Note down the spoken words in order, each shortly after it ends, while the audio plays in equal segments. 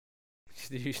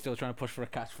you still trying to push for a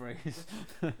catchphrase?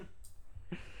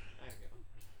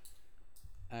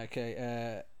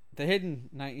 Okay, The Hidden,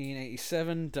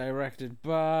 1987, directed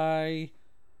by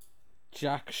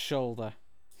Jack Shoulder.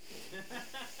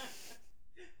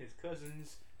 His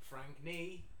cousins, Frank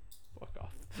Knee. Fuck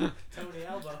off. Tony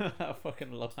Elbow. I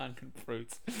fucking love hanging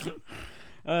fruit.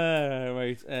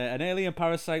 An alien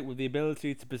parasite with the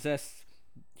ability to possess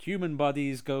human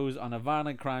bodies goes on a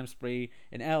violent crime spree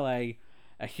in LA.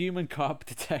 A human cop,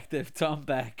 Detective Tom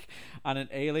Beck, and an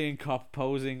alien cop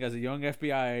posing as a young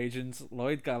FBI agent,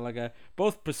 Lloyd Gallagher,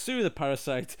 both pursue the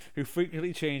parasite, who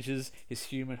frequently changes his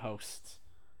human hosts.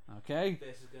 Okay?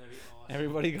 This is going to be awesome.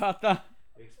 Everybody got that?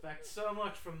 We expect so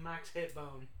much from Max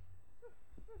Hitbone.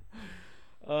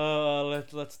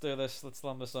 Let's do this. Let's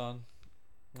slam this on.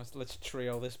 Let's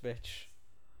trio this bitch.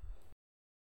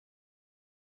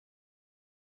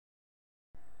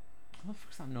 What the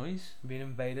fuck's that noise? Being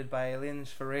invaded by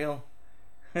aliens for real.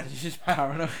 It's just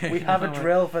paranoid. We have a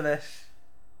drill for this.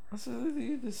 What's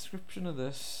the description of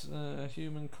this? A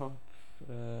human cop.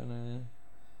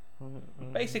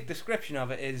 Basic description of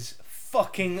it is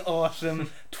fucking awesome.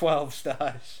 12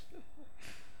 stars.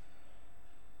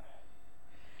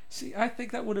 See, I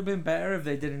think that would have been better if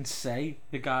they didn't say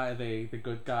the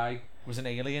good guy was an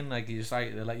alien. Like you just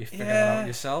like they let you figure it out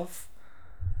yourself.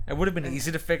 It would have been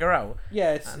easy to figure out.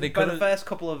 Yeah, it's by the first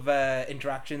couple of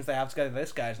interactions they have together.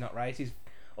 This guy's not right. He's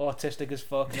autistic as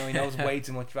fuck. He knows way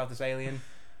too much about this alien.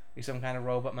 He's some kind of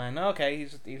robot man. Okay,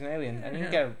 he's an alien, and you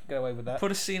can get away with that.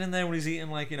 Put a scene in there when he's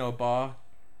eating a bar,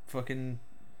 fucking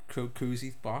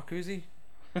koozie,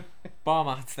 bar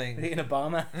mat thing. Eating a bar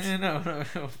mat. No.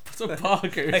 Put a bar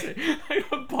koozie. Like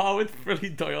a bar with frilly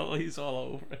doilies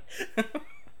all over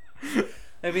it.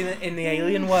 Maybe in the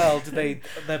alien world,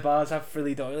 their bars have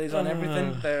frilly doilies on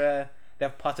everything. They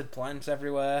have potted plants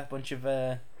everywhere. A bunch of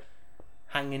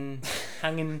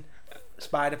hanging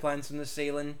spider plants in the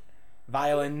ceiling.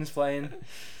 Violins playing.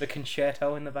 The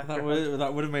concerto in the background.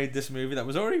 That would have made this movie that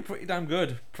was already pretty damn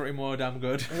good. Pretty more damn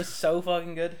good. It was so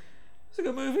fucking good. It's a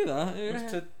good movie, that.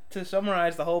 Yeah. To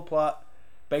summarise the whole plot,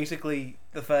 basically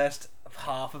the first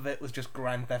half of it was just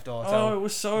Grand Theft Auto. Oh, it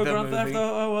was so Grand Theft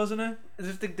Auto, wasn't it? It's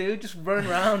just the dude just running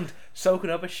around, soaking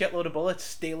up a shitload of bullets,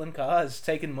 stealing cars,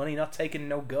 taking money, not taking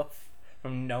no guff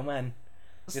from no man.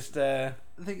 Just the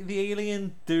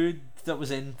alien dude that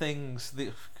was in things.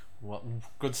 What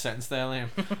good sentence there, Liam.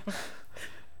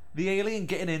 The alien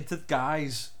getting into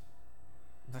guys.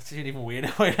 That's even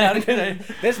weird.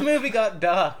 This movie got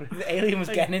dark. The alien was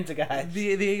getting into guys.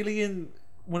 The alien,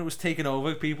 when it was taking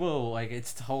over people,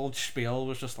 its whole spiel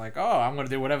was just like, oh, I'm gonna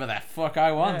do whatever the fuck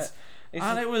I want.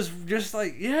 Yeah. And it was just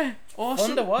awesome.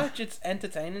 Fun to watch. It's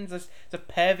entertaining. It's a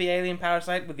pervy alien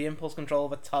parasite with the impulse control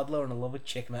of a toddler and a love of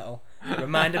chick metal. It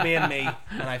reminded me of me,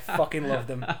 and I fucking loved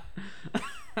him.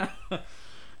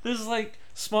 There's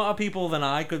smarter people than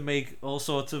I could make all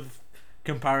sorts of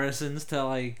comparisons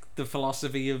to the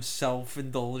philosophy of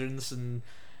self-indulgence and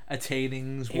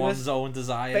attaining one's own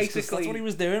desires. Basically, that's what he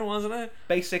was doing, wasn't it?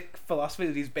 Basic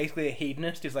philosophy. He's basically a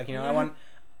hedonist. He's I want.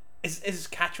 His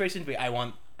catchphrase to be, I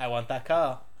want that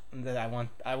car, and that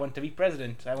I want to be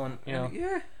president. I want,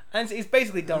 Yeah. And he's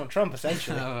basically Donald Trump,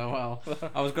 essentially. Oh, well,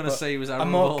 I was going to say he was a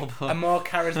more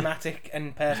charismatic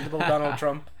and personable Donald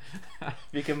Trump, if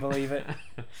you can believe it.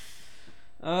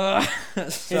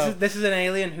 This is an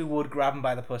alien who would grab him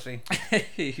by the pussy.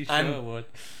 He sure would.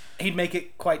 He'd make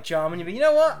it quite charming. You'd be, you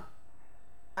know what?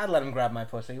 I'd let him grab my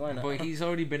pussy. Why not? But he's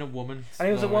already been a woman. And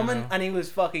he was a woman, and he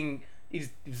was fucking... He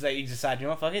decided, you know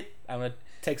what, fuck it. I'm going to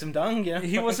take some dung,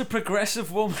 He was a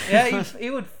progressive woman. Yeah, he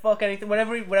would fuck anything.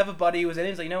 Whatever body he was in, he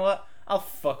was like, you know what? I'll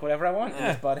fuck whatever I want in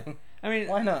this body. I mean...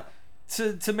 Why not?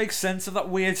 To make sense of that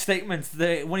weird statement,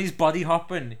 when he's body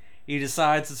hopping, he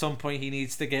decides at some point he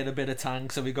needs to get a bit of tang,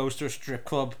 so he goes to a strip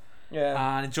club.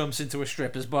 Yeah. And jumps into a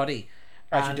stripper's body.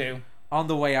 As you do. On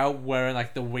the way out, wearing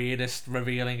the weirdest,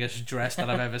 revealingest dress that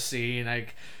I've ever seen.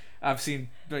 I've seen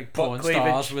porn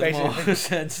stars with basically more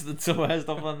sense than to wear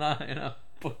stuff like that,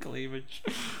 butt cleavage.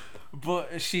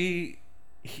 But she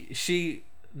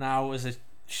now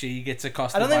she gets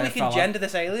accosted. I don't think by we can gender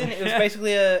this alien. It was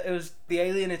basically the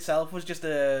alien itself was just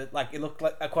it looked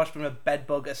like a cross from a bed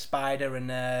bug, a spider,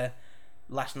 and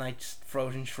last night's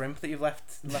frozen shrimp that you've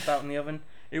left out in the oven.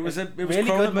 It was really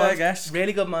Cronenberg-esque.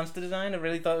 Really good monster design. I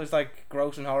really thought it was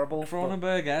gross and horrible.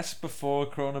 Cronenberg-esque before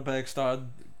Cronenberg started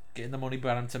getting the money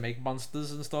by him to make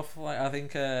monsters and stuff. I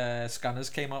think Scanners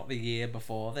came out the year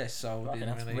before this, so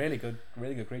that's really good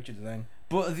creature design.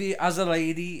 But as a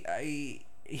lady,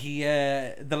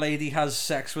 the lady has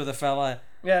sex with a fella.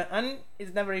 Yeah, and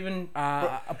it's never even.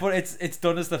 But it's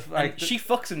done as the like she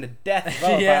fucks him to death as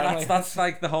well. Yeah, apparently. that's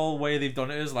like the whole way they've done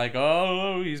it is like,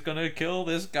 oh, he's gonna kill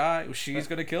this guy. She's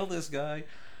gonna kill this guy.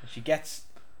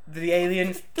 The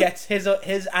alien gets his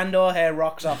and or her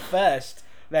rocks off first,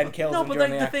 then kills him. No, but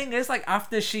during like the the act. thing is, like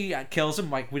after she kills him,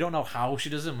 like we don't know how she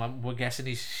does him. We're guessing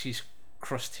she's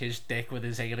crushed his dick with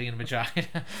his alien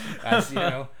vagina. As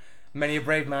many a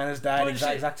brave man has died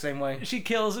exact same way. She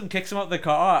kills him, kicks him out of the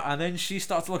car, and then she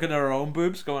starts looking at her own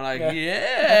boobs, going like,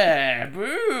 yeah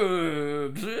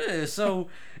boobs. So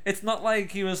it's not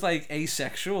like he was like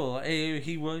asexual.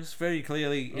 He was very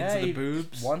clearly into the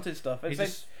boobs. Wanted stuff.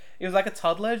 He was like a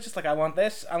toddler, just like, I want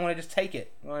this, I'm gonna just take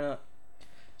it. Why not?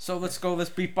 So let's go this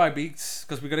beat by beats,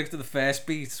 because we got to get to the first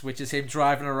beat, which is him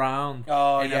driving around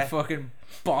in a fucking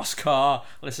Boss car,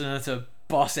 listening to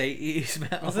Boss 80s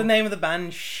metal. What's the name of the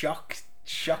band? Shock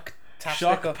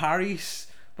Paris,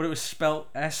 but it was spelled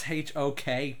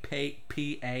SHOKPARR,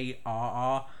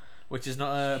 which is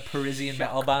not a Parisian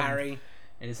metal band. Harry.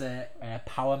 It is a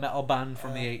power metal band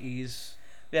from the 80s.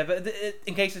 Yeah, but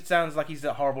in case it sounds like he's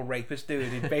a horrible rapist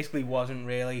dude, it basically wasn't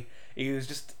really. He was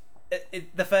just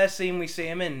the first scene we see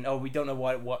him in. Oh, we don't know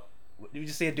what. We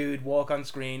just see a dude walk on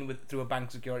screen through a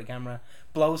bank security camera,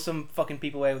 blows some fucking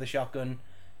people away with a shotgun,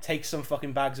 takes some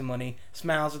fucking bags of money,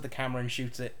 smiles at the camera and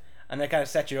shoots it, and they kind of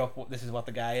set you up. This is what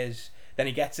the guy is. Then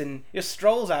he gets in, just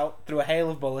strolls out through a hail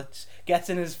of bullets, gets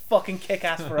in his fucking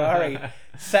kick-ass Ferrari,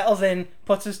 settles in,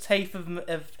 puts his tape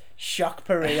of Shock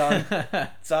Paris on,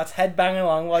 starts headbanging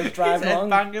along while he's driving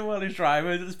along. Headbanging while he's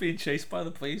driving, just being chased by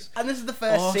the police. And this is the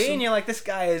first scene. You're like, this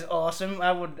guy is awesome.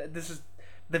 This is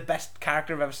the best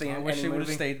character I've ever seen. I in wish any he would have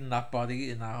movie. stayed in that body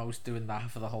in that house doing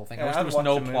that for the whole thing. Yeah, I wish there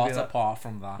was no plot apart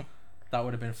from that. That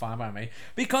would have been fine by me.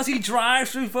 Because he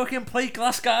drives through fucking plate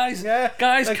glass, guys. Yeah,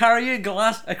 guys carrying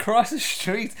glass across the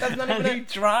street. That's not even he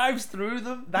drives through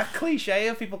them. That cliche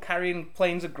of people carrying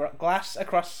planes of glass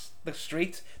across the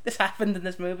street. This happened in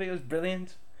this movie. It was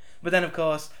brilliant. But then, of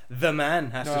course, the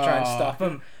man has to try and stop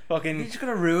him. Fucking, he's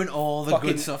gonna ruin all the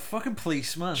good stuff. Fucking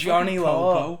policeman. Johnny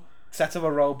Law sets up a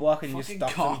roadblock and fucking just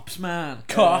stops cops, him. Man.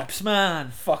 Cops, man.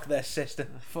 Fuck their system.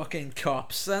 Fucking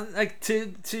cops. And like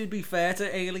to be fair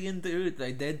to Alien, dude,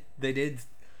 they did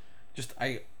just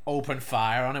open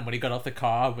fire on him when he got out the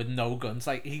car with no guns.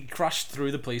 Like he crashed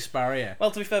through the police barrier.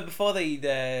 Well, to be fair, before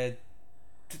they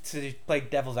to play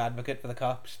devil's advocate for the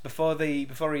cops, before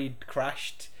he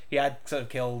crashed, he had sort of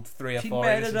killed 3 or 4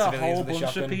 innocent civilians with a shotgun. He murdered a whole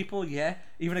bunch of people, yeah.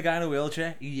 Even a guy in a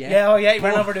wheelchair, yeah. Yeah, he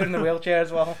ran over dude in the wheelchair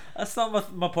as well. That's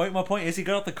not my point. My point is he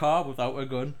got out the car without a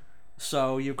gun.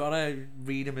 So you've got to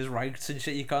read him his rights and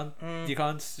shit. You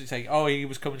can't say, oh, he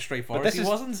was coming straight for us. He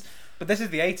wasn't. But this is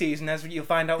the 80s, and as you'll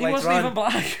find out later on... He wasn't even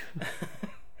black.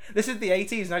 This is the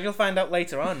 80s, and as you'll find out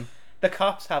later on, the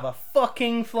cops have a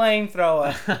fucking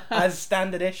flamethrower as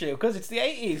standard issue, because it's the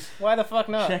 80s. Why the fuck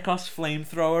not? Chekhov's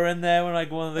flamethrower in there when like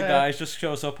one of the guys just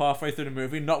shows up halfway through the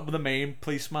movie, not with the main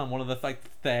policeman, one of the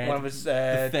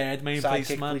third main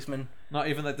policeman. Not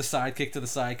even like the sidekick to the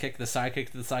sidekick, the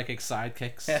sidekick to the sidekick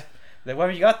sidekicks. Yeah. Like, what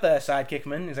have you got there, sidekick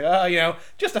man? He's like, oh,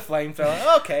 just a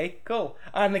flamethrower. Okay, cool.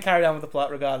 And they carried on with the plot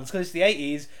regardless, because it's the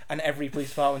 80s, and every police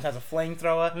department has a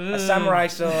flamethrower, a samurai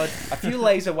sword, a few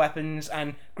laser weapons,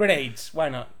 and grenades. Why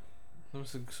not? There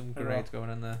was some grenades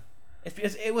going in there.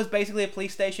 It was basically a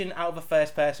police station out of a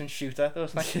first-person shooter. There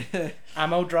was like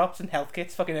ammo drops and health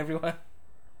kits fucking everywhere.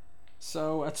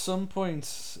 So at some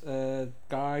point, a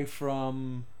guy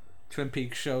from Twin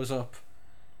Peaks shows up.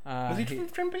 Was he from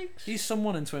Twin Peaks? He's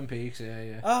someone in Twin Peaks,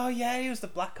 yeah. Oh yeah, he was the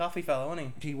black coffee fellow,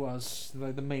 wasn't he? He was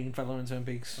like the main fellow in Twin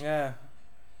Peaks. Yeah.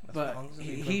 But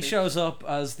he shows up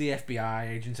as the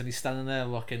FBI agent, and he's standing there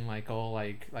looking like all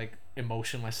like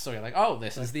emotionless. So you're like, oh,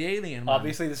 this is the alien man.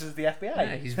 Obviously, this is the FBI.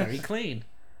 Yeah, he's very clean.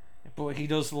 But he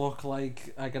does look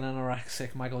like an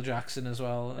anorexic Michael Jackson as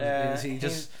well. Yeah,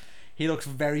 he looks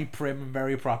very prim and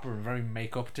very proper and very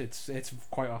make-upped. It's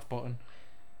quite off-putting.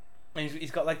 And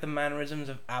he's got like the mannerisms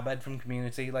of Abed from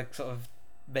Community, like sort of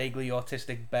vaguely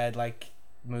autistic bird-like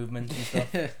movements and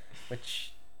stuff,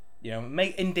 which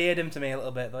endeared him to me a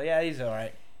little bit. But yeah, he's all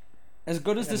right. As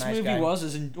good as this movie was,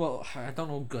 I don't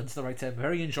know, good's the right term.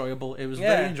 Very enjoyable. It was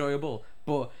very enjoyable,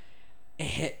 but it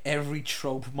hit every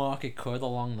trope mark it could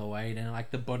along the way. Then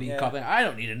like the buddy cop, I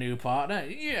don't need a new partner.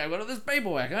 Yeah, what are this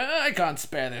paperwork? I can't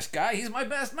spare this guy. He's my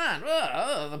best man.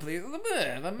 The police,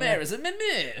 the mayor is a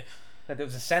meh. It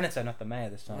was a senator, not the mayor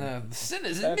this time. The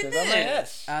senator's a meh.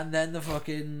 And then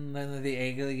the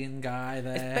alien guy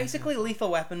there. It's basically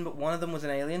Lethal Weapon, but one of them was an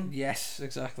alien. Yes,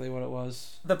 exactly what it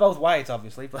was. They're both white,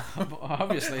 obviously, but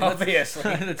obviously. Obviously.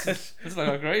 It's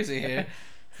like crazy here.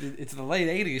 it's the late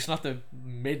 80s, not the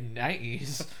mid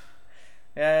 90s.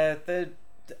 Yeah,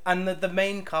 the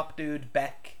main cop dude,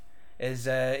 Beck, is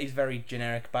he's very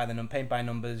generic paint by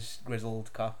numbers,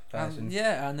 grizzled cop person.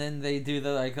 And then they do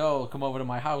the like, oh, come over to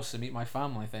my house and meet my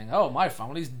family thing. Oh, my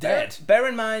family's dead. Bear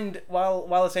in mind, while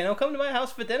they're saying, oh, come to my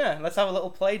house for dinner, let's have a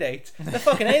little play date, the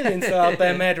fucking aliens are out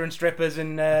there murdering strippers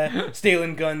and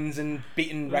stealing guns and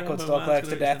beating record store clerks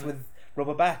to death with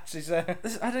rubber bats. I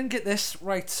didn't get this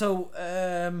right. So,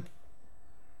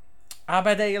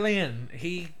 Abed Alien,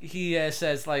 he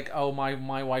says like, oh,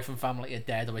 my wife and family are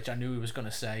dead, which I knew he was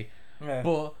gonna say. Yeah.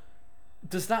 But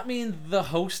does that mean the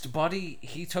host body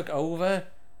he took over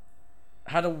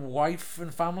had a wife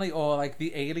and family, or like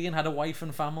the alien had a wife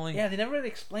and family? Yeah, they never really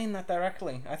explained that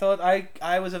directly. I thought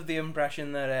I was of the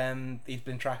impression that he's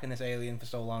been tracking this alien for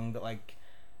so long that like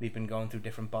they've been going through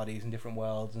different bodies and different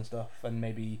worlds and stuff, and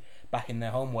maybe back in their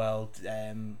home world,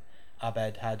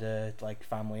 Abed had a like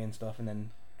family and stuff, and then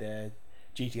the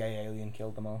GTA alien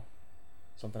killed them all.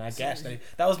 Something, I guess.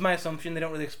 That was my assumption. They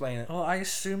don't really explain it. Well, I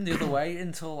assumed the other way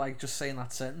until like just saying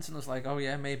that sentence, and I was like, oh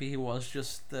yeah, maybe he was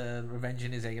just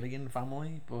revenging his alien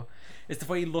family. But it's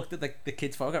the way he looked at the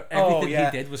kid's photo. Everything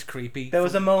he did was creepy. There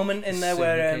was a moment in there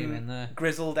where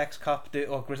grizzled cop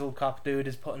dude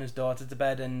is putting his daughter to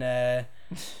bed, and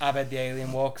Abed the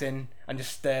alien walks in and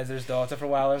just stares at his daughter for a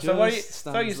while. So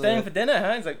are you staying for dinner,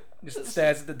 huh? He's like, just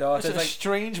stares at the daughter. There's a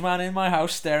strange man in my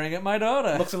house staring at my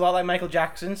daughter. Looks a lot like Michael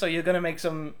Jackson, so you're gonna make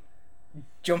some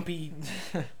jump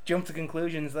to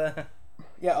conclusions there.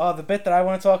 Yeah, the bit that I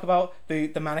want to talk about,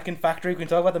 the mannequin factory. We can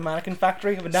talk about the mannequin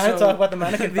factory. But now talk about the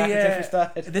mannequin factory if we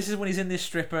started. This is when he's in this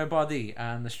stripper body,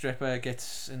 and the stripper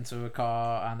gets into a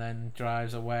car and then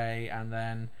drives away, and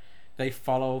then they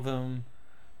follow them.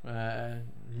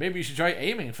 Maybe you should try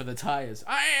aiming for the tires.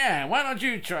 I am. Why don't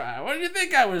you try? What do you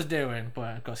think I was doing?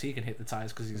 But of course he can hit the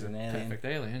tires because he's an perfect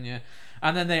alien. Yeah.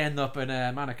 And then they end up in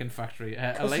a mannequin factory,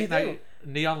 a late night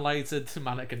neon lighted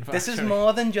mannequin factory. This is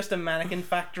more than just a mannequin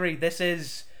factory. This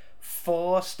is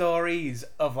 4 stories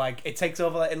of like, it takes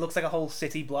over. It looks like a whole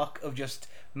city block of just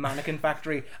mannequin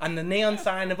factory, and the neon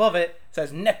sign above it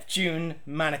says Neptune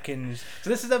Mannequins. So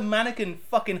this is a mannequin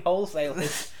fucking wholesaler.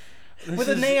 With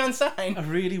a neon sign. A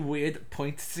really weird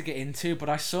point to get into, but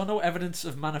I saw no evidence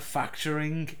of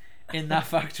manufacturing in that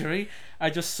factory. I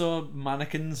just saw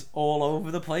mannequins all over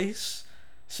the place.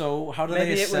 So how do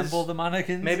they assemble the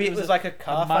mannequins? Maybe it was like a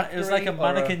car factory. It was like a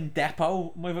mannequin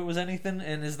depot, if it was anything.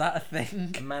 And is that a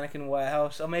thing? A mannequin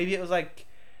warehouse. Or maybe it was like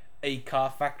a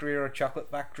car factory or a chocolate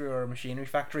factory or a machinery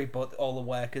factory, but all the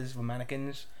workers were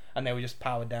mannequins and they were just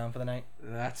powered down for the night.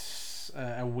 That's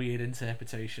a weird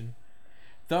interpretation.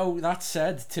 Though, that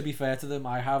said, to be fair to them,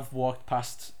 I have walked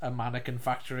past a mannequin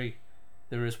factory.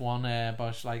 There is one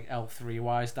about like L3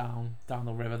 wise down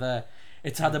the river there.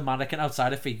 It's had a mannequin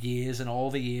outside it for years, and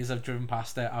all the years I've driven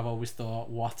past it, I've always thought,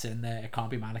 what's in there? It can't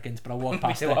be mannequins. But I walked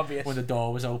past it when the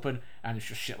door was open, and it's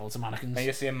just shitloads of mannequins. And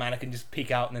you see a mannequin just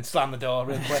peek out and then slam the door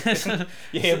real quick.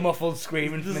 You hear muffled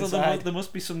screaming from inside. There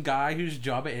must be some guy whose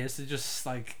job it is to just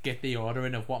like get the order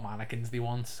in of what mannequins they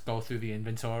want, go through the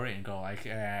inventory and go like,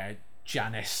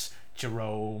 Janice,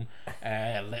 Jerome,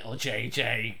 little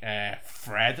JJ,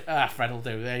 Fred. Fred will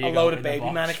do. There you go. A load of baby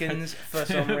mannequins for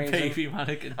some reason. Baby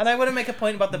mannequins. And I want to make a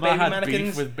point about the baby mannequins.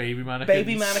 Beef with baby mannequins.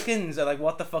 Baby mannequins are like,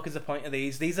 what the fuck is the point of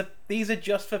these? These are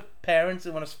just for parents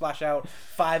who want to splash out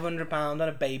 £500 on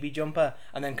a baby jumper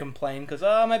and then complain because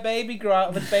my baby grew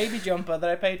out of a baby jumper that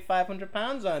I paid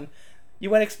 £500 on. You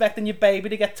weren't expecting your baby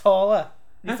to get taller.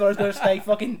 You thought it was going to stay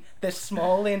fucking this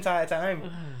small the entire time.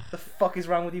 The fuck is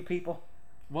wrong with you people?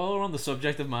 While we're on the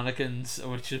subject of mannequins,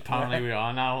 which apparently we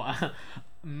are now,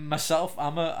 myself,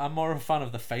 I'm more of a fan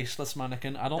of the faceless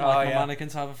mannequin. I don't like when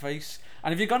mannequins have a face.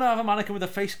 And if you're going to have a mannequin with a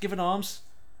face, give it arms.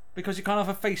 Because you can't have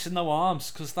a face and no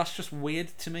arms, because that's just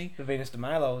weird to me. The Venus de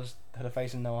Milo's had a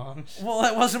face and no arms. Well,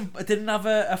 it didn't have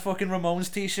a fucking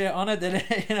Ramones t-shirt on it, did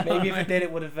it? You know maybe if it did,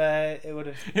 it would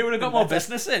have got more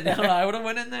business in. You know, I would have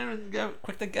went in there and got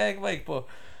quick the gag like, but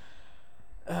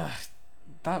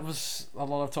that was a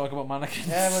lot of talk about mannequins.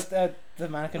 Yeah, but the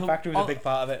mannequin factory was a big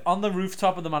part of it. On the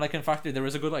rooftop of the mannequin factory, there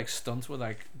is a good like stunt where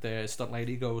like the stunt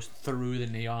lady goes through the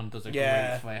neon, does a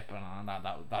great flip, and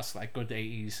that's like good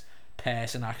 80s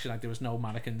person action. Like there was no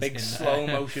mannequins. Big slow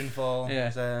motion fall.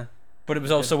 Yeah. But it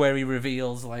was also where he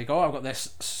reveals like, I've got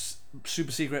this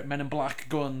super secret Men in Black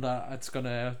gun that it's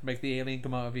gonna make the alien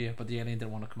come out of you, but the alien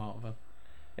didn't want to come out of him.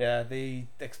 Yeah, they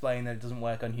explain that it doesn't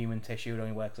work on human tissue; it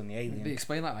only works on the alien. They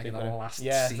explain that like in the last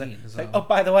scene. It's like, oh,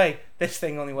 by the way, this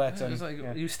thing only works on. It's like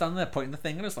you stand there pointing the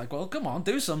thing, and it's like, well, come on,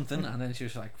 do something. And then she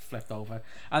was like flipped over,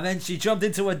 and then she jumped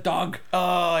into a dog.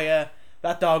 Oh yeah,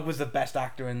 That dog was the best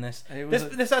actor in this.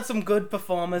 This had some good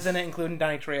performers in it, including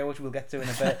Danny Trejo, which we'll get to in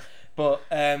a bit. But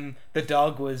the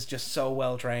dog was just so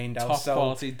well trained. Top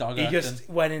quality dog acting. He just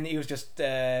went in. He was just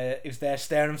he was there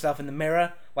staring himself in the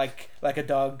mirror like a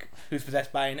dog who's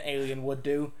possessed by an alien would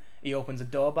do. He opens a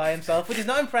door by himself, which is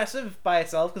not impressive by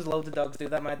itself because loads of dogs do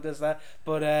that. Mad does that,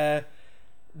 but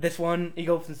this one he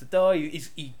opens the door.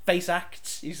 He face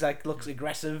acts. He's like looks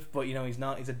aggressive, but he's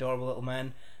not. He's an adorable little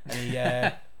man, and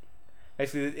he.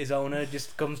 Basically, his owner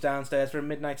just comes downstairs for a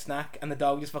midnight snack, and the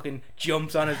dog just fucking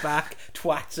jumps on his back,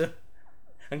 twats him,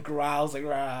 and growls like,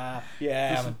 "Rah,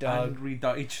 yeah, I'm a dog." Angry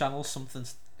dog. He channels something.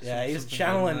 Yeah, he's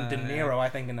channeling De Niro, I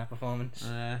think, in that performance.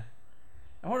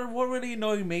 What really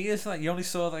annoyed me is like you only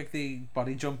saw like the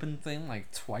body jumping thing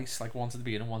like twice, like once at the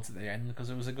beginning, once at the end, because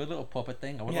it was a good little puppet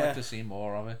thing. I would like to see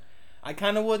more of it. I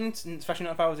kind of wouldn't, especially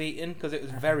not if I was eating, because it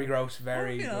was very gross,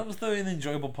 very... that was the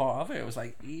enjoyable part of it. It was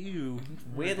like, ew.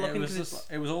 Weird looking.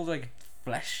 It was all like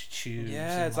flesh tubes.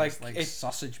 Yeah, it's like it's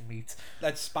sausage meat.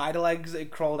 Like spider legs that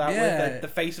it crawled out with, the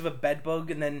face of a bed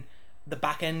bug, and then the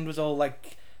back end was all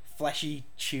like fleshy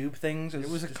tube things. It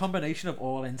was a combination of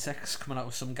all insects coming out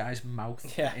of some guy's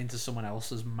mouth into someone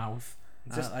else's mouth.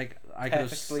 I could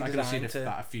have seen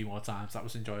that a few more times. That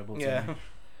was enjoyable to me.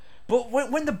 But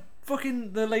when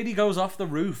the lady goes off the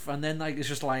roof and then like is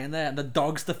just lying there and the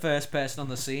dog's the first person on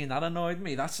the scene, that annoyed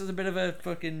me. That's just a bit of a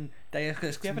fucking Deus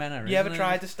Ex Machina. You ever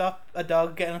tried to stop a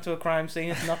dog getting onto a crime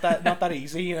scene? It's not that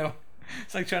easy,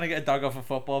 It's like trying to get a dog off a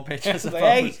football pitch.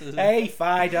 Like, hey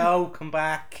Fido, come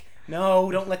back.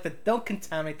 No, don't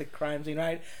contaminate the crime scene,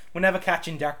 right? We're never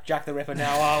catching Jack the Ripper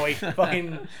now, are we?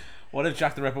 Fucking. What if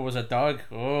Jack the Ripper was a dog?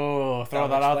 Oh, throw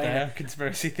that out there.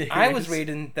 Conspiracy theory. I was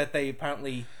reading that they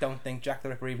apparently don't think Jack the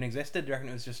Ripper even existed. They reckon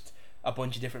it was just a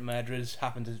bunch of different murderers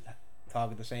happened to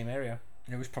target the same area.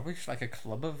 It was probably just like a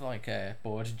club of like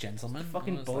bored gentlemen.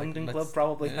 Fucking Bullingdon Club,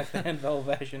 probably, like the Enville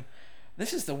version.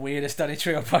 This is the weirdest Danny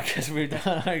Trejo podcast we've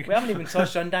done. We haven't even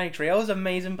touched on Danny Trejo's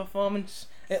amazing performance.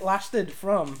 It lasted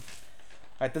from...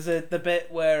 Right, there's the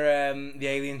bit where the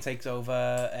alien takes over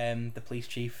the police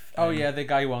chief. The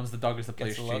guy who owns the dog is the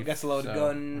police chief. Gets a load of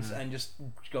guns and just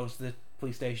goes to the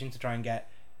police station to try and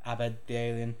get Abed, the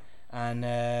alien. And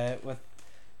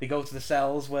they go to the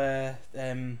cells where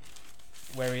he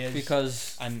is.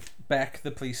 Because Beck,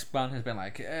 the policeman, has been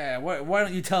like, why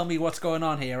don't you tell me what's going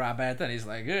on here, Abed? And he's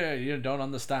like, you don't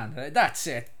understand. That's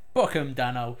it. Book him,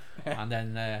 Dano. And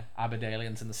then Abed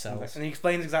alien's in the cells. And he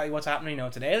explains exactly what's happening.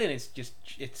 It's an alien.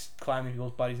 It's climbing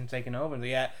people's bodies and taking over.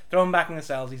 Throw him back in the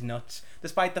cells. He's nuts.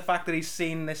 Despite the fact that he's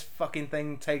seen this fucking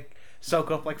thing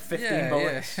soak up like 15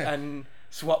 bullets and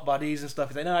swap bodies and stuff.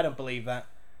 He's like, no, I don't believe that.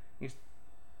 He's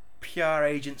pure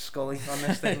Agent Scully on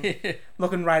this thing.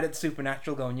 Looking right at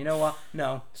Supernatural going, you know what?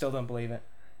 No, still don't believe it.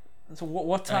 So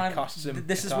what time?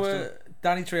 This is where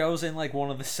Danny Trejo's in like one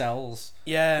of the cells.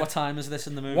 Yeah. What time is this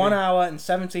in the movie? 1 hour and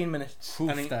 17 minutes.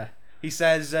 And he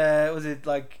says, was it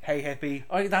like, hey hippie?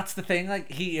 Oh, that's the thing. Like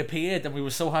he appeared and we were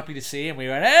so happy to see him. We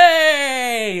went,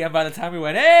 hey! And by the time we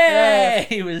went, hey!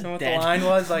 He was dead. The line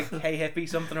was like, hey hippie,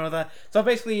 something or other. So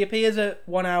basically, he appears at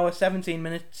 1 hour 17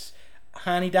 minutes,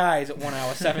 and he dies at 1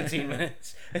 hour 17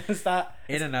 minutes. Is that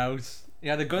in and out? He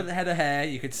had a good head of hair.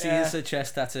 You could see his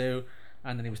chest tattaoo.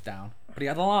 And then he was down, but he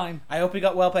had a line. I hope he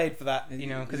got well paid for that,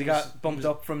 because he got bumped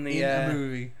up from the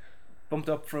movie. Bumped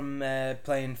up from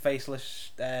playing faceless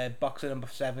boxer number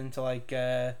 7 to like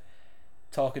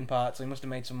talking parts. So he must have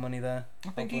made some money there. I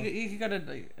think he got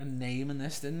a name in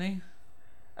this, didn't he?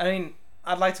 I mean,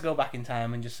 I'd like to go back in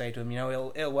time and just say to him,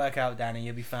 it'll work out, Danny.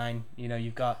 You'll be fine.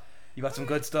 You've got some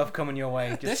good stuff coming your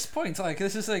way. At this point, like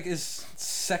this is like his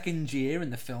second year in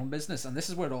the film business, and this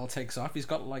is where it all takes off. He's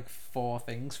got like 4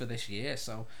 things for this year,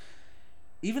 so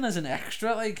even as an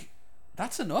extra, like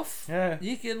that's enough. Yeah,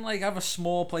 you can like have a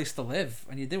small place to live,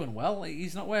 and you're doing well. Like,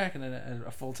 he's not working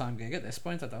a full-time gig at this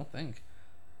point, I don't think.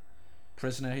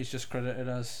 Prisoner, he's just credited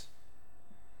as.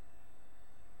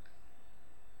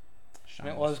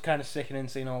 It was kind of sickening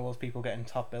seeing all those people getting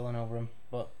top billing over him,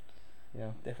 but.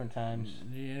 Different times.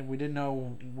 Yeah, we didn't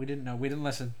know. We didn't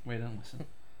listen.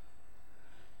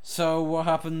 So what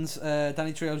happens?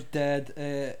 Danny Trejo's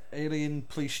dead. Alien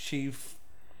police chief.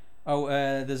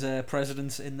 There's a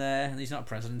president in there, and he's not a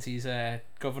president. He's a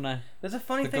governor. There's a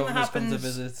funny thing that happens. To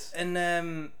visit. And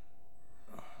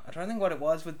I don't think what it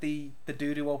was with the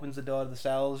dude who opens the door to the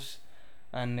cells.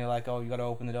 And they're like, oh, you got to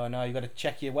open the door. No, you got to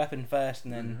check your weapon first,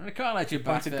 and then I can't let you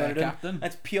back there, Captain.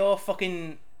 That's pure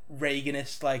fucking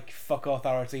Reaganist, like, fuck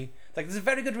authority. It's like, there's a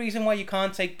very good reason why you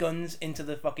can't take guns into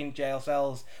the fucking jail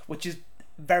cells, which is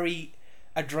very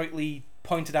adroitly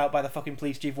pointed out by the fucking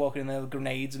police chief walking in there with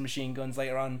grenades and machine guns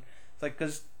later on. It's like,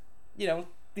 because,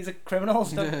 these are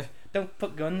criminals. Yeah. Don't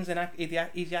put guns in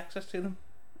easy access to them.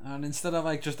 And instead of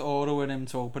like just ordering him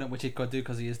to open it, which he could do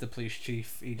because he is the police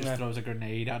chief, he just throws a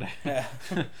grenade at it. Yeah.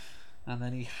 And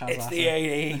then he has. It's the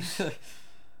 80s.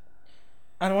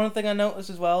 And one thing I noticed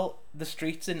as well, the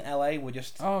streets in LA were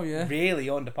just really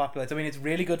underpopulated. I mean, it's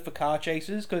really good for car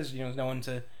chases because there's no one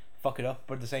to fuck it up,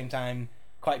 but at the same time,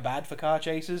 quite bad for car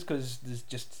chases because there's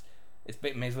just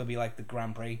may as well be like the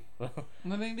Grand Prix. I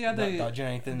think they had dodging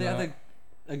anything. They had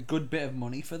a good bit of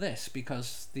money for this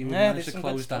because they managed to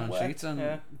close down streets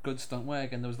and good stunt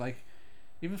work, and there was like,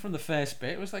 even from the first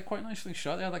bit, it was like quite nicely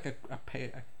shot. They had like a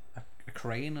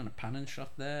crane and a panning shot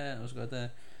there. It was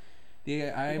good.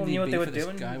 I knew what they were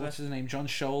doing. Guy, what's his name? John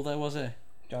Shoulder, was it?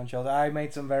 John Shoulder. I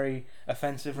made some very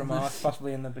offensive remarks,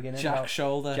 possibly in the beginning. Jack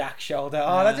Shoulder.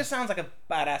 Oh, that just sounds like a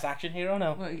badass action hero.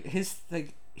 No,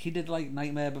 like he did like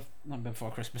Nightmare Before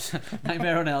Christmas,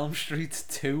 Nightmare on Elm Street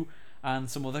 2, and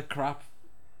some other crap.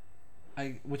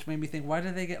 Which made me think, why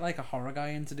did they get like a horror guy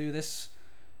in to do this?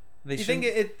 Do you think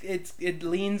it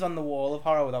leans on the wall of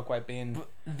horror without quite being? But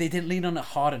they didn't lean on it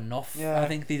hard enough. Yeah. I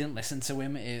think they didn't listen to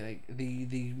him.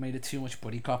 They made it too much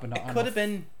buddy cop and not. It could have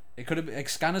been. It could have been like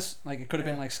Scanners. Like it could have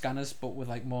been like Scanners, but with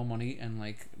like more money and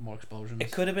like more explosions.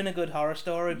 It could have been a good horror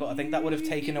story, but I think that would have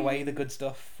taken away the good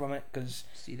stuff from it because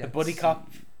the buddy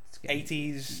cop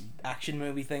 80s action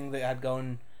movie thing that had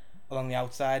going along the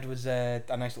outside was a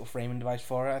nice little framing device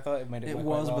for it. I thought it made it work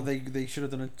quite well. But they should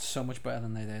have done it so much better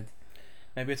than they did.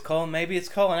 Maybe it's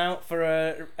calling out for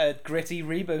a gritty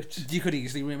reboot. You could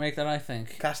easily remake that, I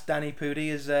think. Cast Danny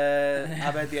Pudi as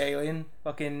Abed the Alien.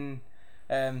 Fucking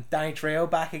Danny Trejo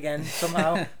back again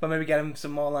somehow, but maybe get him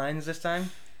some more lines this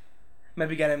time.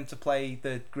 Maybe get him to play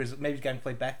Maybe get him to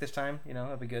play Beck this time.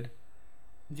 That'd be good.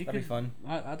 That'd be fun.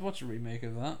 I'd watch a remake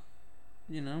of that.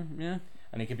 Yeah.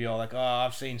 And he could be all like, "Oh,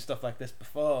 I've seen stuff like this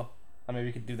before." And maybe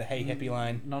we could do the "Hey hippie"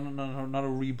 line. No, not a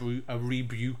reboot. A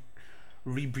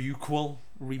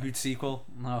reboot sequel.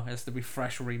 No, it has to be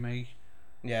fresh remake.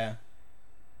 Yeah.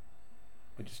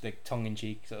 But just like tongue in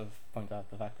cheek, sort of point out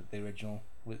the fact that the original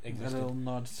existed. A little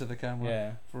nod to the camera.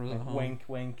 Yeah. For us like at home. wink,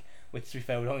 wink. Which, to be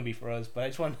fair, would only be for us. But I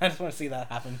just want to see that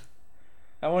happen.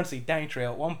 I want to see Danny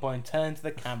Trejo at one point turn to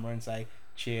the camera and say,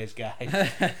 "Cheers,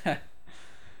 guys."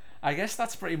 I guess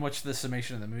that's pretty much the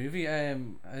summation of the movie.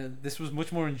 This was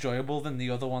much more enjoyable than the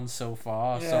other ones so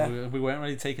far. Yeah. So we weren't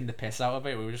really taking the piss out of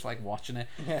it. We were just like watching it.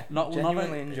 Yeah, not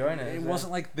genuinely enjoying it. It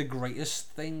wasn't like the greatest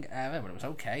thing ever, but it was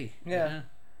okay. Yeah.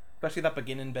 Especially that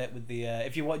beginning bit with the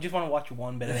if you just want to watch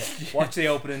one bit of it, watch the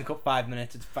opening 5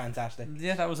 minutes. It's fantastic.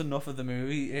 Yeah, that was enough of the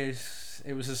movie.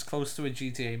 It was as close to a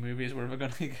GTA movie as we're ever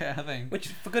going to get, I think. Which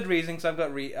for good reason, because I've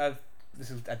got this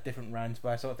is a different rant, but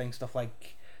I sort of think stuff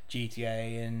like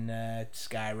GTA and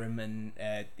Skyrim and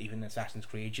even Assassin's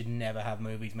Creed should never have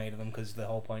movies made of them because the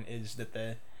whole point is that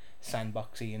they're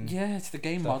sandboxy and it's the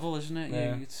game stuff. model, isn't it?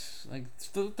 Yeah. It's like,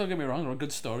 don't get me wrong, there are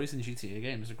good stories in GTA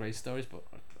games, there are great stories, but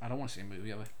I don't want to see a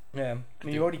movie of it. Yeah, I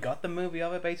mean, you already got the movie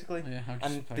of it basically. Yeah,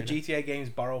 and the GTA games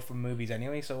borrow from movies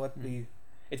anyway, so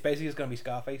it's basically just going to be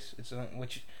Scarface. It's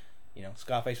which,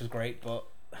 Scarface was great, but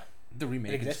the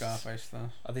remake of Scarface though.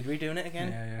 Are they redoing it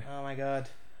again? Yeah. Oh my god.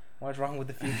 What's wrong with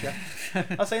the future?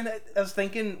 I was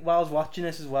thinking while I was watching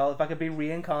this as well, if I could be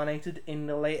reincarnated in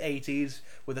the late 80s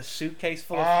with a suitcase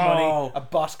full of money, a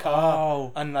boss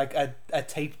car, and like a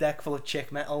tape deck full of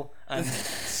chick metal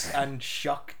and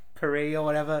shock Paris or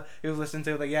whatever he was listening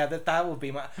to, that would be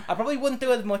my. I probably wouldn't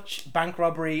do as much bank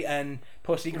robbery and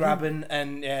pussy grabbing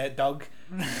and dog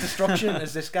destruction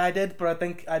as this guy did, but I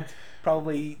think I'd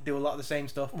probably do a lot of the same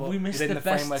stuff, but we missed within the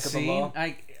framework best of the law.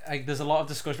 There's a lot of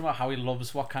discussion about how he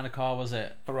loves, what kind of car was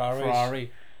it?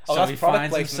 Ferrari. So he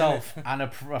finds himself at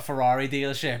a Ferrari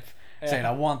dealership saying,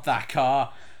 "I want that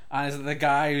car," and it's the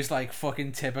guy who's like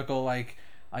fucking typical like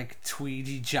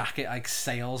tweedy jacket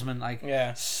salesman,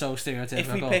 so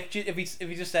stereotypical. If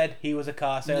he just said he was a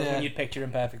car salesman, you'd picture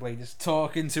him perfectly. Just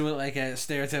talking to it like a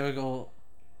stereotypical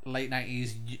late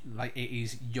 90s, like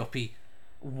 80s yuppie.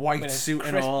 White suit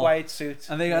and all. White suit.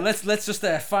 And they go, let's just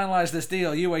finalise this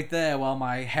deal. You wait there while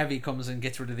my heavy comes and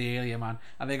gets rid of the alien man.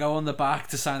 And they go on the back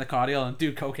to sign the car deal and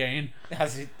do cocaine.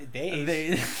 As it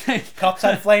is. Cops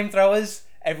had flamethrowers.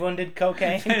 Everyone did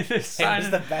cocaine. It was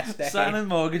the best decade. Signing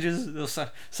mortgages,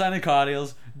 signing car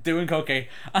deals, doing cocaine.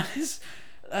 And it's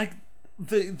like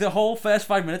the whole first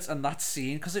 5 minutes and that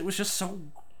scene, because it was just so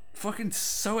fucking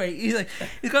so 80s. Like,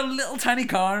 he's got a little tiny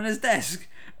car on his desk.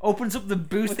 opens up the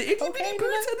boot, With the itty bitty cocaine in boot,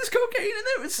 it? and there's cocaine in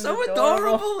it. It was so Adorable.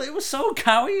 adorable. It was so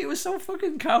cowy. It was so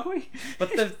fucking cowy.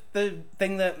 But the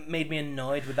thing that made me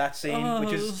annoyed with that scene, which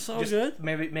it is was so just good.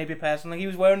 maybe personal, he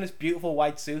was wearing this beautiful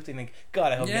white suit, and you think,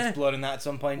 God, I hope he Yeah. gets blood in that at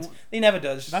some point. He never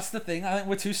does. That's the thing. I think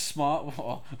we're too smart.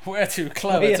 We're too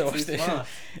clever We're to too watch this. smart.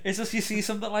 It's just you see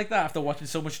something like that after watching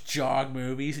so much jarg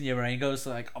movies, and your brain goes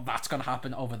like, "Oh, that's gonna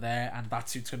happen over there, and that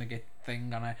suit's gonna get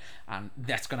thing on it, and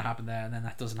that's gonna happen there, and then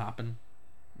that doesn't happen."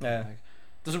 Yeah. Like,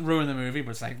 doesn't ruin the movie,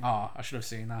 but it's like, oh, I should have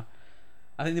seen that.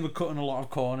 I think they were cutting a lot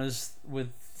of corners with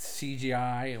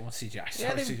CGI. Well, CGI. Sorry,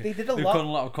 Yeah, they CGI. did a They were lot. cutting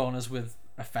a lot of corners with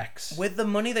effects. With the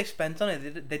money they spent on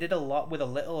it, they did a lot with a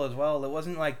little as well. It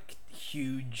wasn't like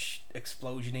huge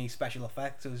explosion-y special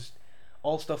effects. It was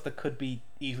all stuff that could be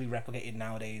easily replicated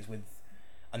nowadays with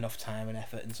enough time and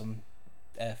effort and some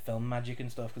film magic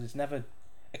and stuff. Because it's never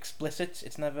explicit.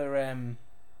 It's never I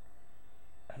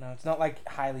don't know. It's not like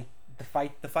highly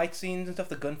the fight scenes and stuff.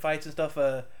 The gunfights and stuff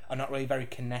are not really very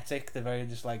kinetic. They're very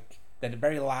just like they're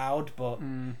very loud. But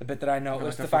the bit that I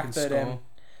noticed, like the a fact fucking that skull.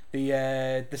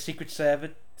 the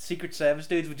Secret Service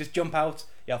dudes would just jump out,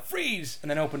 yell freeze,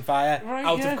 and then open fire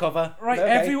of cover. Right,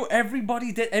 Okay.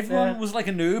 everybody did. Everyone was like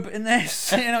a noob in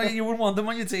this. You wouldn't want them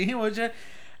on your team, would you?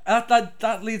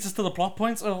 That leads us to the plot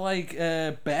points of like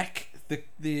Beck,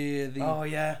 the Oh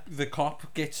yeah. the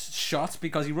cop gets shot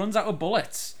because he runs out of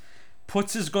bullets,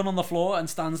 puts his gun on the floor and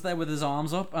stands there with his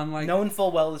arms up and like Knowing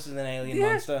full well this is an alien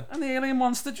monster. and the alien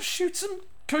monster just shoots him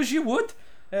because you would.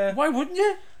 Yeah. Why wouldn't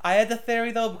you? I had the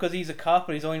theory though because he's a cop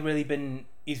and he's only really been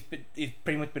he's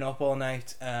pretty much been up all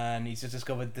night and he's just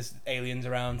discovered this aliens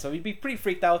around, so he'd be pretty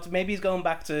freaked out. Maybe he's going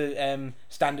back to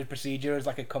standard procedure as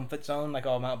like a comfort zone, like,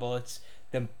 oh, I'm out of bullets.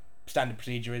 The standard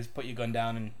procedure is put your gun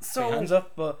down and put your hands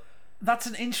up. But that's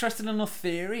an interesting enough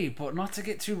theory, but not to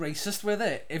get too racist with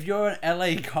it. If you're an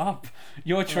LA cop,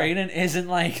 your training isn't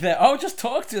like that. Oh, just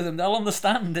talk to them; they'll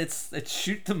understand. It's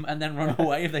shoot them and then run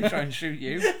away if they try and shoot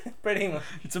you. pretty much,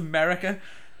 It's America.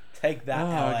 take that. Oh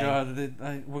LA.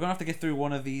 god, we're gonna have to get through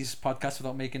one of these podcasts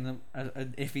without making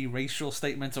an iffy racial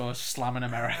statement or slamming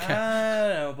America. I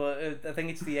don't know, but I think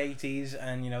it's the 80s,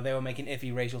 and they were making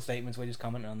iffy racial statements. We're just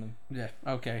commenting on them. Yeah,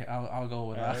 okay, I'll go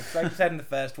with that. It's like I said in the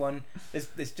first one.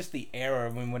 It's just the error. I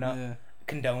mean, we're not Yeah.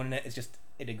 condoning it. It's just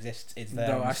it exists. It's there.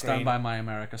 Though on the I stand screen. by my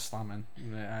America slamming.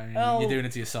 Yeah, I mean, Well- you're doing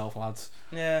it to yourself, lads,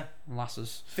 Yeah,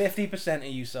 lasses. 50% of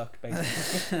you suck,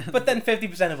 basically. But then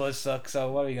 50% of us suck.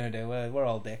 So what are we gonna do? We're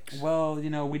all dicks. Well,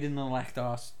 we didn't elect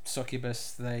our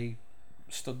succubus. They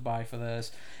stood by for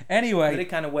theirs. They Anyway, did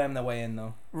kind of worm their way in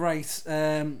though. right.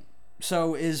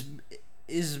 So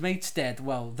is mate's dead?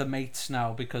 Well, the mate's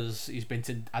now because he's been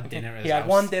to a dinner at his He house. had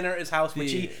one dinner at his house,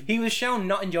 which The- he was shown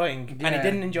not enjoying, and he Yeah,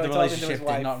 didn't enjoy the talking to his relationship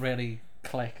wife. did not really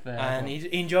click there. And but-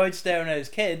 he enjoyed staring at his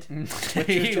kid, which he was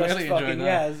just really enjoyed fucking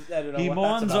that. I don't know He what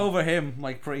mourns that's about. over him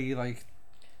like pretty like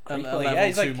a Creepily, level yeah,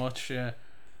 he's too like- much. Yeah.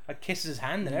 Like kisses his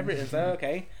hand and everything. So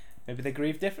okay, maybe they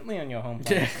grieve differently on your home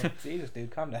Yeah. planet. Jesus,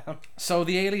 dude, calm down. So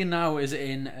the alien now is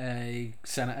in a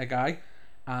senator guy,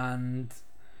 and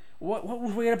what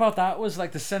was weird about that was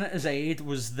like the senator's aide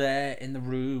was there in the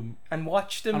room And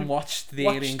watched him. and watched the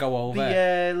alien go over.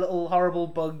 The little horrible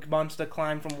bug monster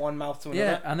climb from one mouth to another.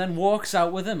 Yeah, and then walks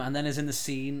out with him, and then is in the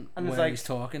scene And it's where like- he's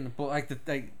talking. But like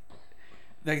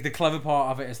the clever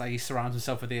part of it is like he surrounds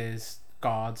himself with his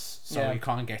guards, so Yeah. he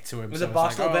can't get to him. There's so a it's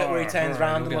boss like, little bit where he "Oh, turns alright,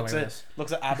 around we'll and get away with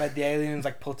looks at Abed the alien and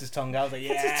like puts his tongue out like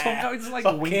Puts his tongue out, he just like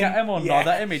wink fucking- at him or yeah. nod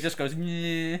at him. He just goes,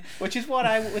 "Nyeh." which is what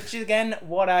I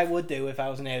would do if I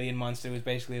was an alien monster who was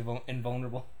basically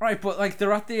invulnerable. Right, but like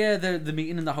they're at the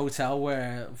meeting in the hotel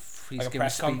where he's Like a giving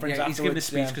press a speech. conference Yeah, he's giving a afterwards,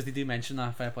 speech yeah. because they do mention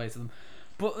that. Fair play to them.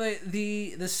 But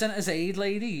the senator's aide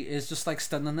lady is just like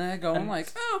standing there going And- like,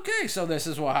 oh, okay, so this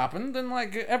is what happened, and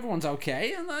like everyone's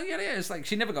okay, and yeah, it's like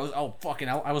she never goes, oh fucking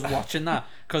hell, I was watching that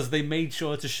because they made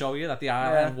sure to show you that the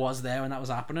island was there when that was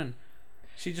happening.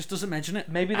 She just doesn't mention it.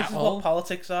 Maybe this at is all. what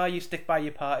politics are. You stick by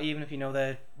your party even if you know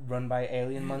they're run by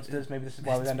alien monsters. Maybe this is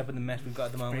why we end up in the mess we've got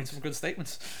at the Made moment. some good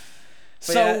statements. But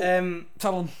So yeah,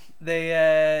 tell them.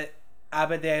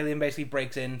 Abed the alien basically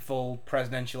breaks in full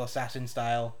presidential assassin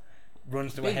style,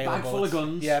 runs through Big a hail bag of full of bullets.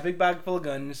 guns. Yeah, big bag full of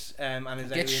guns. And his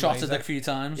Gets alien shot laser. at a few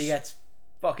times. He gets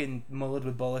fucking mullered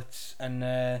with bullets and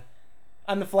the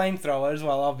flamethrower as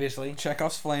well, obviously,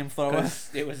 Chekhov's flamethrower. because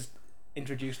it was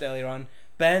introduced earlier on.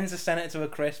 Burns the senator to a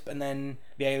crisp, and then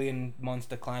the alien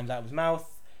monster climbs out of his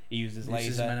mouth. He uses Uses laser,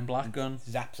 his Men in Black and gun.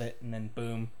 zaps it, and then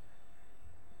boom,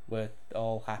 we're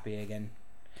all happy again.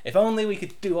 If only we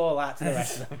could do all that to the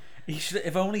rest of them. He should.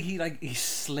 If only he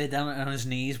slid down on his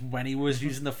knees when he was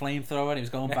using the flamethrower and he was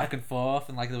going back and forth,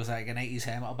 and like there was like an 80s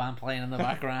hair metal band playing in the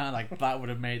background. Like that would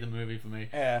have made the movie for me.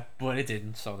 Yeah, but it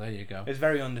didn't. So there you go. It's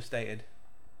very understated.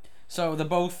 So they're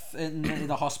both in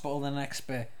the hospital the next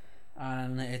bit,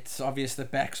 and it's obvious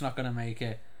that Beck's not going to make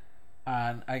it.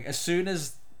 And as soon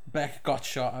as Beck got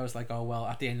shot, I was like, oh well,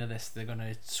 at the end of this they're going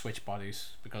to switch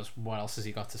bodies, because what else has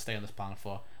he got to stay on this planet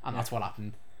for? And that's what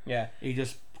happened. Yeah, he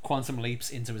just quantum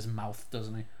leaps into his mouth,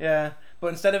 doesn't he? Yeah, but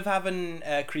instead of having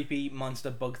a creepy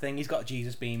monster bug thing, he's got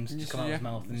Jesus beams to come out of his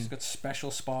mouth. He's got special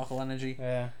sparkle energy.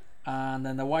 Yeah. And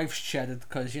then the wife's chedded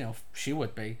because, you know, she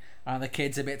would be. And the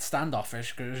kid's a bit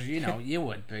standoffish because, you know, you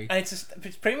would be. And it's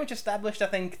pretty much established, I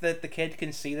think, that the kid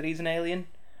can see that he's an alien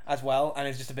as well. And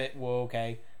it's just a bit, whoa,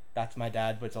 okay, that's my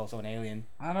dad, but it's also an alien.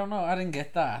 I don't know. I didn't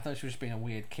get that. I thought she was being a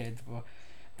weird kid. But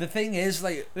the thing is,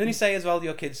 like... Didn't he say as well,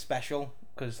 your kid's special?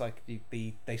 Because, like,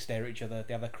 they stare at each other.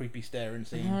 They have a creepy staring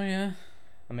scene. Oh, yeah.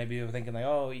 And maybe they were thinking, like,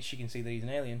 oh, she can see that he's an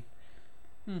alien.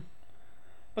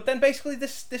 But then basically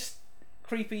this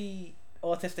creepy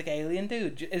autistic alien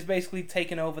dude is basically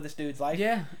taking over this dude's life.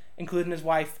 Yeah. Including his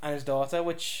wife and his daughter,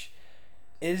 which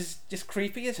is just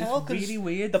creepy as hell. It's really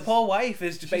weird. The poor wife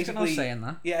is just she's basically... not saying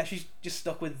that. Yeah, she's just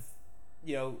stuck with,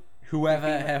 you know...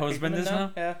 Whoever her husband is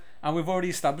now. Yeah. And we've already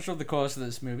established over the course of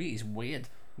this movie, he's weird.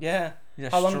 Yeah. He's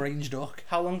a strange duck.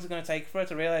 How long is it going to take for her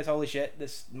to realise, holy shit,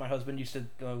 my husband used to,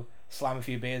 you know, slam a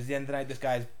few beers. At the end of the night, this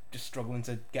guy's just struggling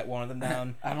to get one of them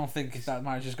down. I don't think that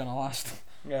marriage is going to last.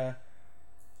 Yeah.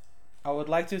 I would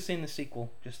like to have seen the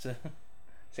sequel, just to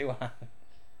see what happens.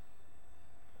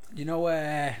 You know,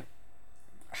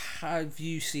 have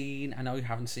you seen... I know you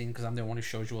haven't seen, because I'm the one who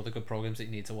shows you all the good programs that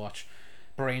you need to watch.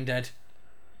 Brain Dead.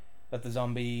 But the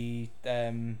zombie...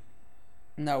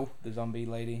 No. The zombie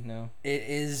lady? No. It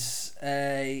is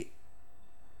a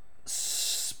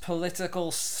political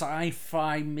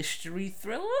sci-fi mystery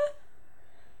thriller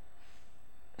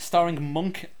starring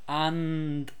Monk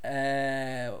and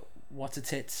what's it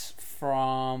tits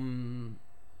from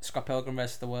Scott Pilgrim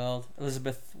vs. the World,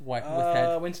 Elizabeth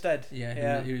Whitehead. Winstead.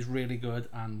 Yeah. He was really good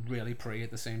and really pretty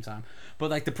at the same time. But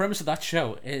like the premise of that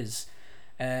show is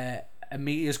a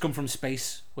meteor's come from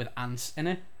space with ants in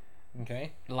it.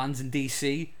 Okay. It lands in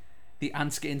DC. The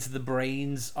ants get into the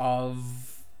brains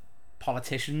of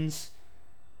politicians,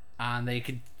 and they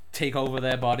could take over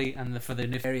their body, and for the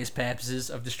nefarious purposes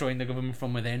of destroying the government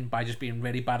from within by just being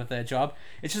really bad at their job.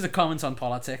 It's just a comment on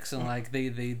politics, and like they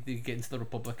get into the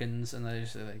Republicans, and they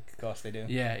just like, of course they do.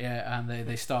 Yeah, and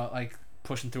they start like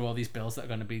pushing through all these bills that are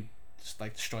going to be just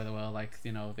like destroy the world. Like,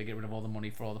 you know, they get rid of all the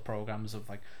money for all the programs of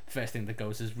like the first thing that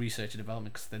goes is research and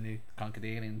development because they need to conquer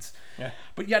the aliens. Yeah.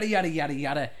 But yada yada yada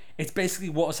yada. It's basically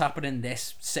what was happening in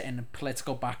this set in a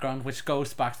political background, which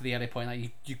goes back to the earlier point that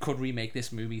you could remake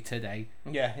this movie today.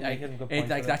 Yeah,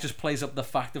 like that just plays up the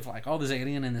fact of like, oh, there's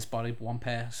alien in this body, but one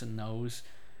person knows.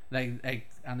 Like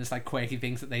and there's like quirky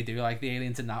things that they do, like the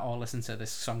aliens in that all listen to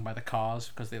this song by the Cars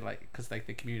because they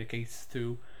communicate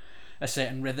through a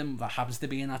certain rhythm that happens to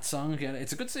be in that song. Yeah,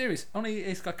 it's a good series. Only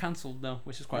it's got cancelled though,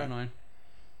 which is quite annoying.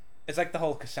 It's like the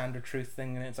whole Cassandra truth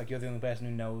thing, and it's like you're the only person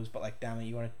who knows, but like, damn it,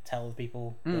 you want to tell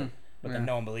people, but then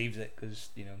no one believes it because,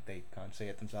 you know, they can't see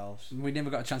it themselves. We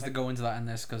never got a chance to go into that in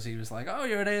this because he was like, "Oh,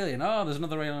 you're an alien. Oh, there's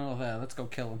another alien over there. Let's go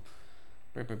kill him."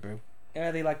 Boo boo boo.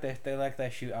 Yeah, they like their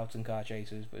shootouts and car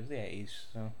chases, but it was the 80s,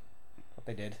 so what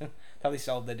they did. How they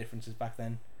solved their differences back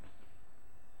then.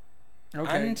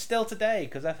 Okay. And still today,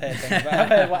 because I've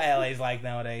heard what LA's like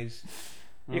nowadays.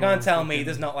 You can't tell me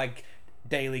there's not like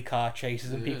daily car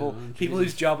chases and people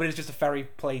whose job it is just to ferry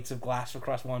plates of glass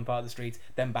across one part of the street,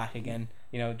 then back again.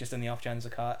 You know, just in the off chance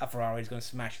a Ferrari's going to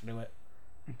smash through it.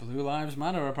 Blue Lives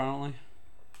Matter, apparently.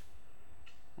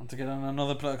 Want to get on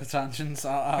another political tangent?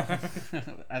 I'll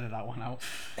edit that one out.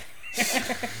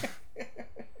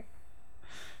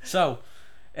 So,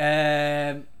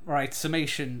 right,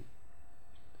 summation.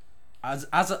 As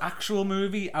an actual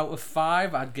movie, out of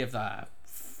 5, I'd give that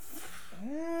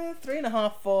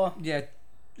 3.5, 4. Yeah,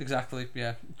 exactly.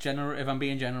 Yeah, if I'm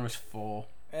being generous, 4.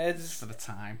 It's for the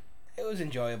time. It was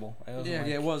enjoyable.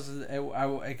 It was. It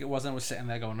wasn't. I was sitting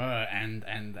there going,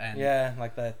 and. Yeah,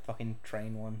 like the fucking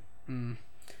train one.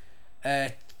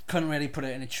 Couldn't really put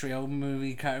it in a trio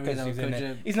movie category though, could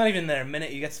you? He's not even there a minute.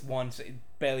 He gets one, so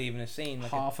barely even a scene.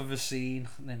 Like half of a scene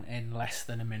in less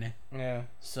than a minute. Yeah.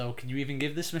 So can you even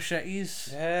give this machetes?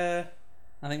 Yeah.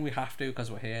 I think we have to because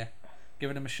we're here.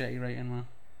 Give it a machete rating, man.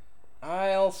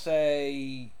 I'll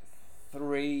say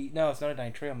 3. No, it's not a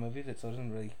Danny Trio movie, is it? So it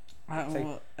doesn't really.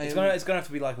 It's gonna have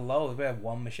to be like low. We have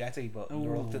 1 machete, but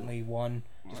reluctantly 1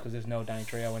 just because there's no Danny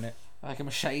Trio in it. Like a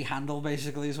machete handle,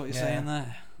 basically, is what you're saying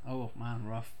there. Oh man,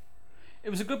 rough. It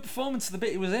was a good performance, the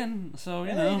bit he was in. So you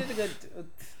Yeah, know, he did a good.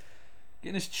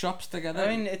 getting his chops together.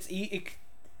 I mean,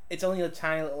 it's only a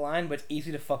tiny little line, but it's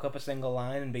easy to fuck up a single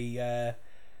line and be, as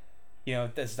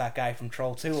that guy from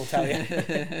Troll 2 will tell you.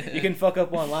 You can fuck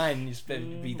up one line and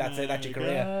that's it, that's your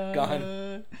career.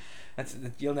 Gone.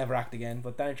 You'll never act again.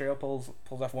 But Danny Trejo pulls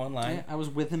off one line. Yeah, I was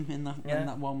with him in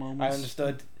that one moment. I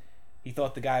understood. He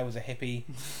thought the guy was a hippie.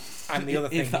 And the other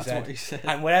thing if that's what he said.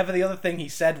 And whatever the other thing he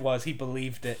said was, he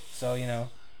believed it. So,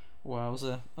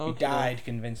 Wowza. He died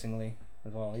convincingly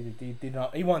as well. He did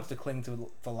not. He wants to cling to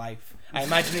life. I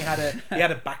imagine he had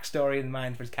a backstory in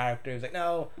mind for his character. He was like,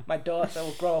 "No, my daughter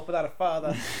will grow up without a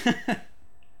father."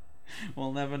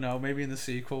 We'll never know. Maybe in the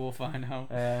sequel we'll find out.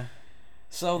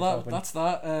 So that's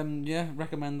that.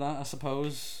 Recommend that, I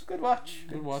suppose. Good watch.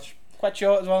 Good watch. Quite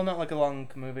short as well. Not like a long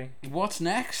movie. What's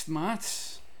next,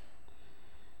 Matt?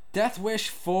 Death Wish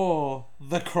 4: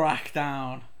 The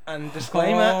Crackdown. And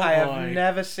disclaimer: I have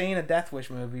never seen a Death Wish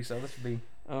movie, so this would be.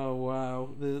 Oh wow!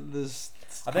 There's.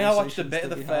 I think I watched a bit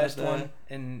of the first one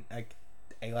in like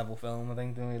A-level film. I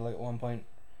think didn't we, like at one point.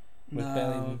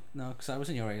 No, because I was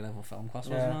in your A-level film class,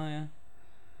 wasn't I? Yeah.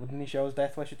 Wouldn't he show us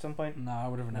Death Wish at some point? No, I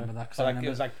would have remembered that. So it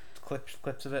was like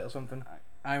clips of it or something.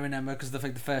 I remember because the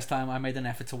first time I made an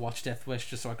effort to watch Death Wish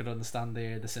just so I could understand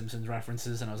the Simpsons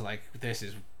references, and I was like, this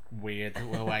is weird.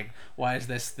 Well, like, why is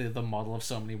this the model of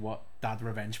so many dad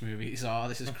revenge movies? Oh,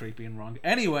 this is creepy and wrong.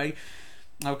 Anyway,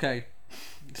 okay.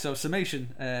 So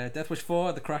summation: Death Wish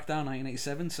 4: The Crackdown,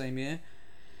 1987, same year.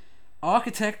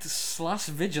 Architect /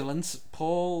 vigilance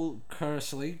Paul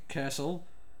Kersel,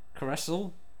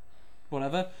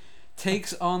 whatever,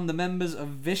 takes on the members of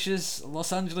vicious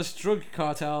Los Angeles drug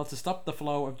cartel to stop the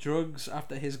flow of drugs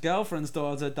after his girlfriend's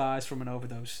daughter dies from an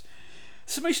overdose.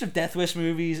 Summation of Death Wish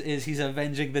movies is he's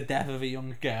avenging the death of a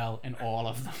young girl in all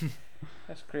of them.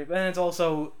 That's creepy. And it's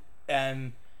also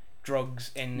drugs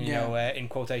in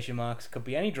quotation marks. Could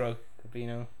be any drug. Could be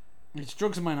It's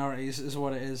drugs and minorities is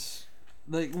what it is.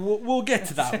 Like we'll get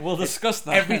to that. We'll discuss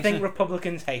that. Everything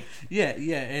Republicans hate. Yeah.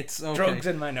 It's okay. Drugs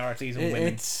and minorities and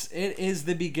women. It is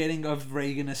the beginning of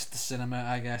Reaganist cinema,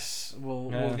 I guess.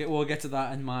 We'll get to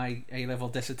that in my A-level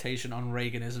dissertation on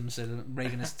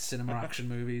Reaganist cinema action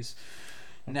movies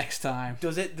next time.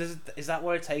 Is that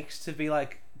what it takes to be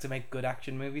like to make good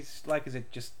action movies? Like, is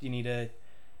it just you need a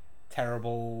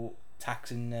terrible tax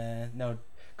and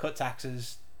cut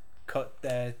taxes, cut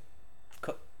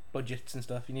budgets and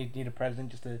stuff? You need a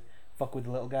president just to fuck with the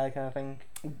little guy kind of thing.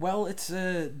 Well, it's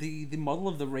the model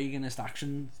of the Reaganist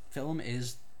action film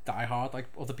is Die Hard. Like,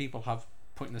 other people have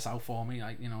pointed this out for me.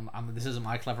 Like, and this isn't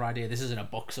my clever idea. This is in a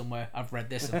book somewhere. I've read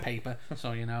this in paper.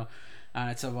 So and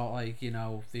it's about like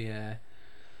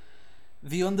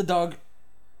the underdog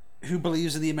who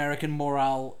believes in the American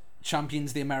morale,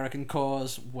 champions the American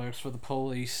cause, works for the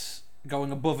police,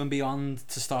 going above and beyond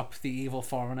to stop the evil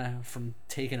foreigner from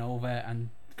taking over and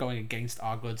going against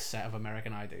our good set of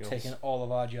American ideals. Taking all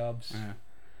of our jobs. Yeah.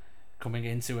 Coming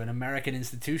into an American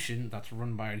institution that's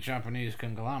run by a Japanese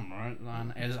conglomerate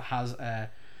and has a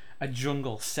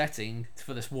jungle setting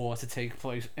for this war to take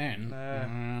place in. I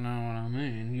know what I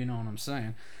mean. You know what I'm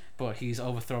saying. But he's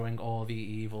overthrowing all the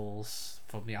evils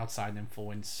from the outside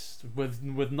influence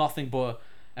with nothing but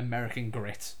American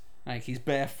grit. Like, he's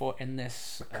barefoot in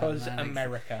this because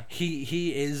America.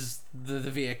 He is the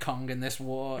Viet Cong in this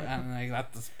war, and like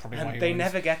that's probably why. And they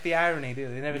never get the irony, do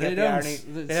they? They never get the irony.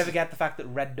 They never get the fact that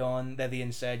Red Dawn, they're the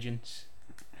insurgents.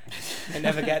 They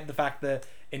never get the fact that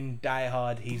in Die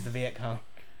Hard he's the Viet Cong.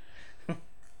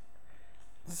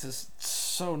 This is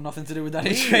so nothing to do with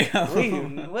Danny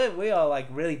Trejo. We are like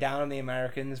really down on the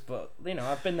Americans, but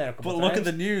I've been there a couple of times. But look at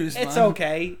the news, It's man.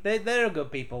 okay. There are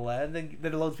good people there.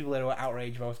 There are loads of people that are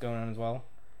outraged about what's going on as well.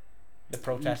 They're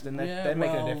protesting. They're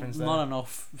making a difference there. Not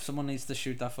enough. Someone needs to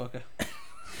shoot that fucker.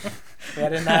 We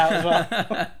had in that out as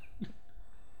well.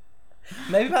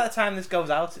 Maybe by the time this goes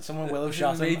out, someone will have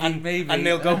shot him, and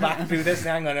they'll go back and do this.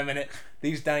 Hang on a minute.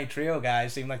 These Danny Trejo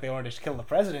guys seem like they wanted to kill the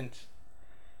president.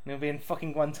 We'll be in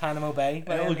fucking Guantanamo Bay.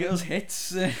 It'll get us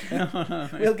hits.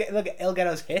 He'll get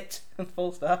us hit.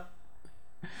 Full stop.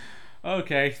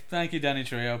 Okay, thank you, Danny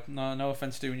Trejo. No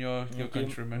offense to your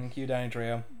countrymen. Thank you, Danny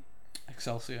Trejo.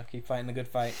 Excelsior. Keep fighting the good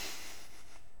fight.